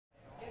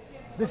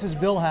This is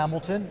Bill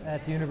Hamilton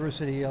at the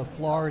University of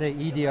Florida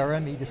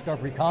EDRM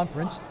E-Discovery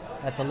Conference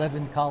at the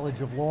Levin College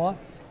of Law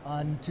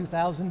on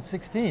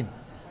 2016.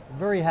 I'm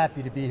very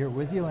happy to be here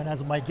with you, and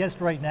as my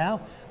guest right now,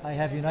 I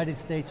have United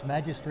States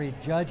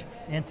Magistrate Judge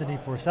Anthony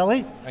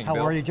Porcelli. Thank you, How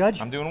Bill. are you, Judge?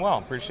 I'm doing well.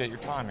 Appreciate your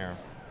time here.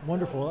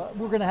 Wonderful.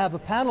 We're going to have a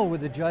panel with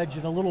the judge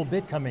in a little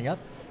bit coming up,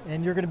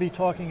 and you're going to be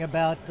talking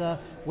about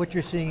what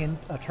you're seeing in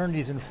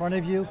attorneys in front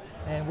of you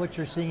and what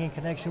you're seeing in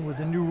connection with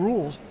the new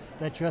rules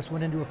that just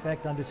went into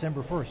effect on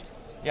December 1st.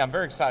 Yeah, I'm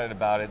very excited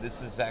about it.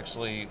 This is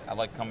actually, I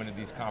like coming to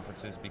these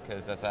conferences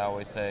because, as I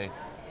always say,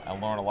 I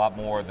learn a lot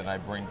more than I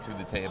bring to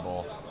the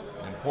table.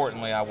 And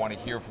importantly, I want to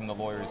hear from the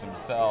lawyers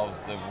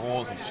themselves. The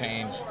rules have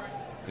changed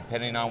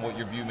depending on what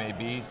your view may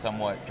be,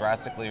 somewhat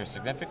drastically or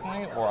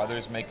significantly, or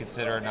others may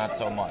consider not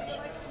so much.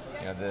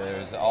 You know,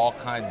 there's all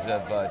kinds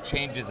of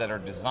changes that are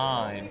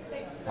designed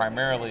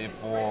primarily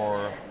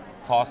for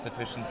cost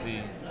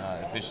efficiency,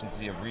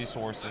 efficiency of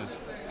resources,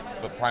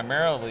 but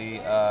primarily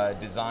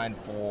designed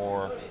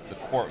for the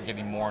court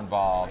getting more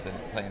involved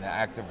and playing an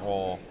active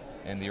role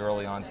in the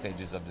early on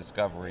stages of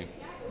discovery.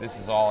 This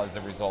is all as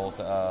a result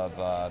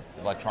of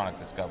electronic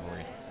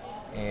discovery.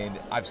 And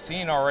I've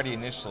seen already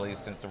initially,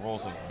 since the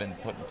rules have been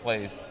put in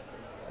place,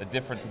 a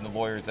difference in the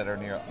lawyers that are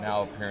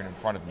now appearing in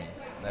front of me.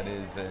 That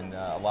is, in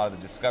a lot of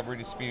the discovery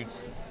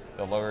disputes,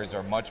 the lawyers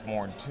are much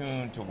more in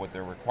tune to what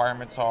their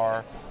requirements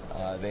are.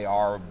 They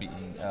are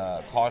being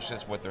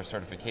cautious with their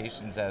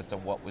certifications as to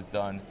what was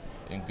done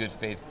in good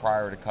faith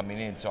prior to coming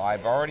in. So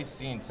I've already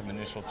seen some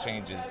initial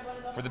changes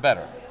for the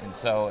better. And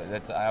so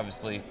that's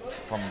obviously,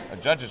 from a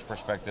judge's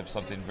perspective,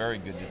 something very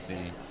good to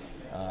see.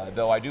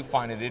 Though I do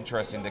find it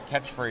interesting, the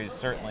catchphrase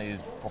certainly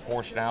is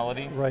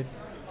proportionality. Right.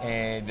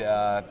 And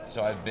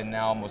so I've been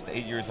now almost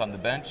 8 years on the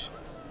bench.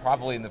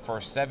 Probably in the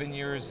first 7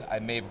 years, I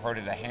may have heard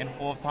it a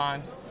handful of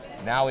times.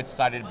 Now it's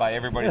cited by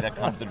everybody that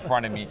comes in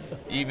front of me,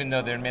 even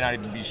though they may not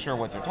even be sure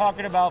what they're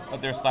talking about,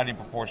 but they're citing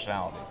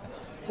proportionality.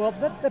 Well,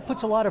 that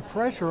puts a lot of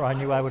pressure on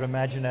you, I would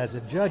imagine, as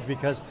a judge,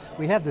 because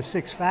we have the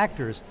 6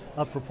 factors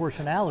of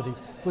proportionality,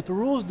 but the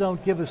rules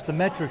don't give us the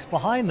metrics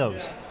behind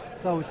those.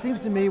 So it seems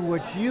to me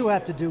what you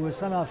have to do is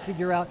somehow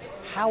figure out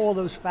how all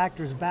those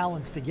factors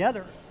balance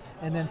together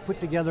and then put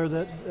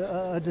together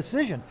a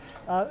decision.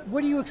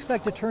 What do you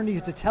expect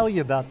attorneys to tell you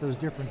about those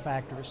different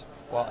factors?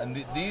 Well,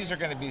 and these are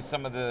going to be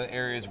some of the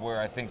areas where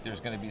I think there's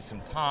going to be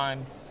some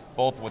time,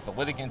 both with the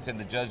litigants and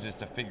the judges,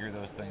 to figure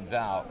those things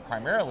out.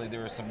 Primarily,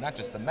 there are some, not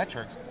just the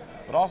metrics,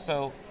 but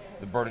also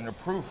the burden of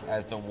proof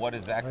as to what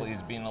exactly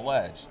is being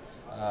alleged.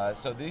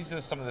 So these are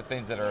some of the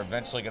things that are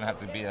eventually going to have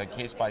to be a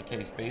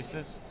case-by-case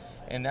basis,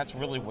 and that's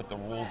really what the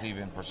rules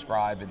even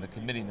prescribe in the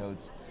committee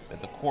notes,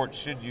 that the court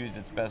should use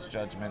its best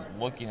judgment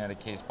looking at a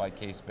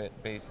case-by-case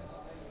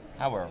basis.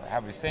 However,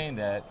 having saying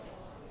that,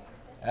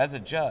 as a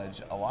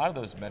judge, a lot of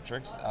those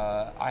metrics,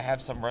 I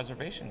have some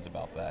reservations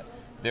about that.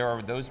 There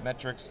are those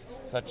metrics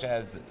such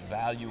as the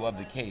value of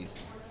the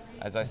case.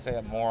 As I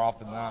say more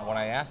often than not, when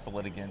I ask the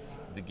litigants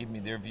to give me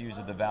their views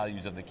of the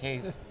values of the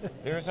case,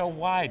 there's a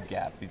wide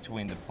gap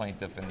between the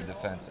plaintiff and the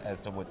defense as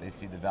to what they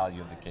see the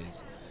value of the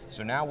case.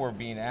 So now we're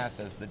being asked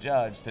as the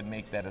judge to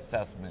make that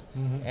assessment.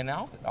 Mm-hmm. And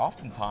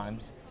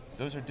oftentimes,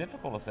 those are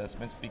difficult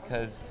assessments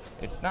because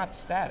it's not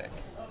static.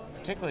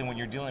 Particularly when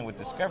you're dealing with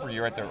discovery,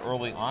 you're at the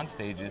early on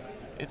stages,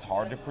 it's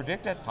hard to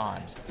predict at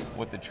times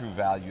what the true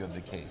value of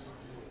the case.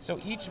 So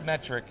each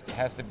metric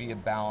has to be a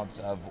balance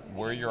of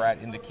where you're at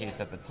in the case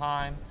at the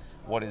time,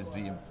 what is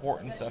the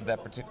importance of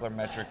that particular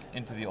metric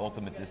into the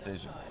ultimate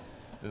decision.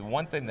 The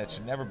one thing that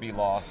should never be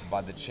lost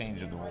by the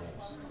change of the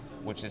rules,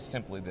 which is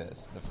simply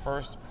this: the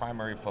first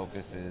primary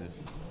focus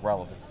is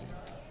relevancy.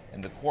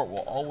 And the court will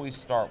always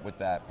start with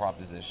that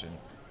proposition.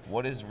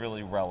 What is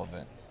really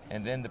relevant?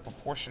 And then the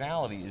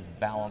proportionality is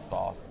balanced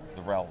off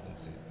the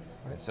relevancy.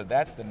 And so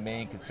that's the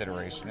main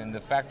consideration, and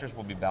the factors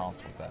will be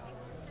balanced with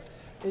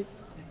that.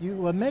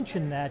 You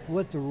mentioned that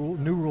what the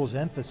new rules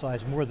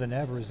emphasize more than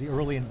ever is the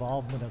early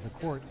involvement of the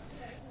court.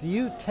 Do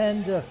you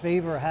tend to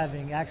favor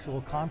having actual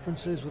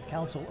conferences with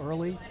counsel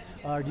early,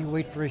 or do you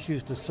wait for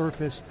issues to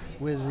surface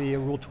with the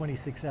Rule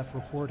 26F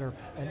report or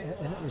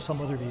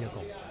some other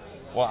vehicle?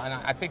 Well, and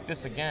I think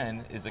this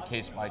again is a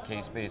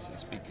case-by-case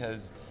basis,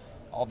 because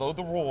although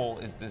the rule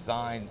is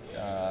designed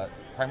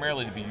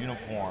primarily to be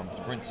uniform,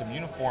 to bring some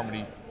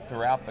uniformity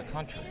throughout the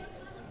country,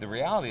 the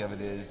reality of it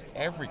is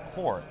every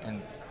court,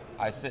 and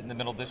I sit in the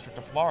Middle District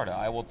of Florida,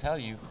 I will tell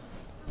you,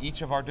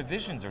 each of our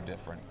divisions are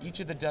different. Each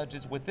of the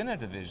judges within a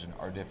division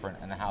are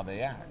different in how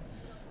they act.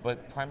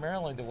 But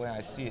primarily the way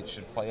I see it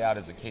should play out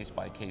as a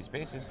case-by-case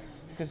basis,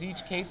 because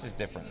each case is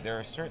different. There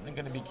are certainly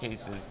going to be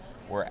cases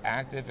where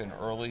active and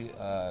early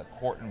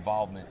court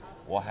involvement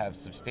will have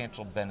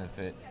substantial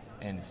benefit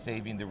in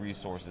saving the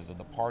resources of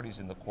the parties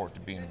in the court to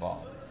be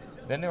involved.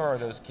 Then there are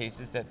those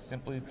cases that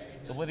simply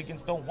the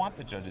litigants don't want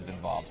the judges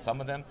involved.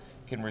 Some of them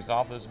can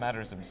resolve those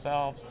matters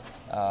themselves,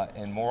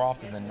 and more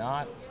often than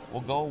not,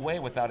 will go away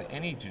without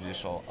any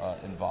judicial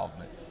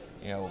involvement.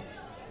 You know,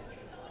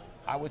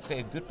 I would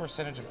say a good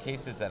percentage of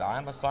cases that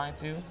I'm assigned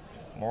to,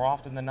 more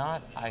often than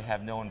not, I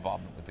have no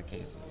involvement with the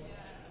cases.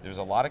 There's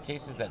a lot of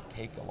cases that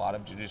take a lot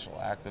of judicial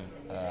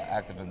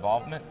active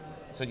involvement,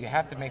 so you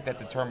have to make that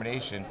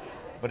determination,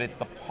 but it's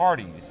the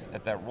parties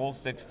at that Rule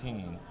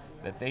 16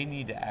 that they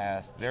need to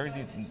ask,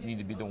 they need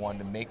to be the one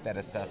to make that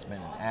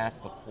assessment and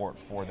ask the court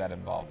for that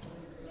involvement.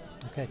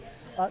 Okay,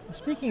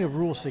 speaking of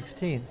Rule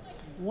 16,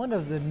 one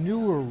of the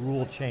newer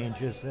rule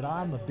changes that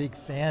I'm a big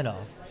fan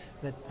of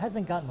that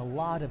hasn't gotten a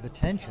lot of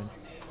attention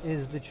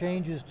is the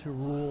changes to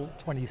Rule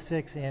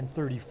 26 and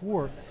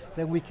 34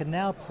 that we can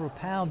now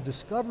propound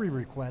discovery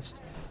requests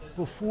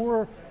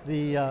before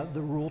the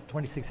Rule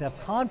 26F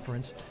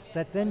conference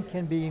that then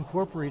can be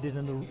incorporated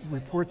in the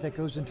report that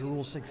goes into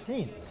Rule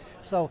 16.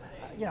 So,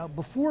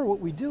 before what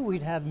we do,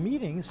 we'd have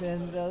meetings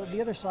and the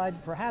other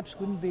side perhaps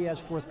wouldn't be as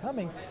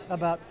forthcoming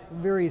about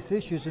various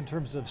issues in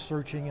terms of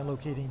searching and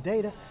locating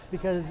data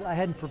because I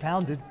hadn't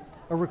propounded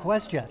a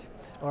request yet,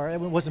 or it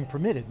wasn't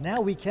permitted. Now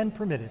we can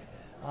permit it.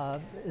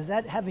 Is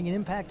that having an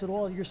impact at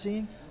all you're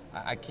seeing?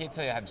 I can't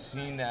tell you I've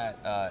seen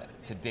that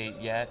to date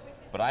yet,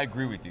 but I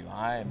agree with you.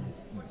 I am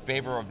in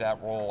favor of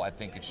that role. I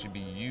think it should be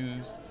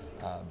used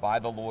by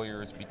the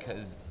lawyers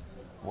because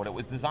what it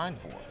was designed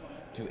for,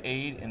 to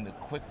aid in the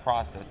quick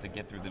process to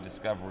get through the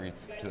discovery,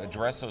 to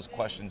address those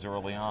questions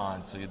early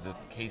on so the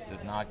case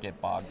does not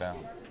get bogged down.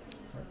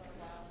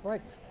 All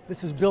right.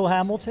 This is Bill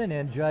Hamilton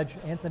and Judge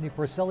Anthony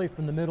Porcelli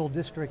from the Middle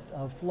District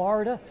of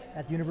Florida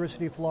at the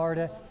University of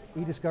Florida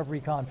e-Discovery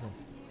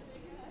Conference.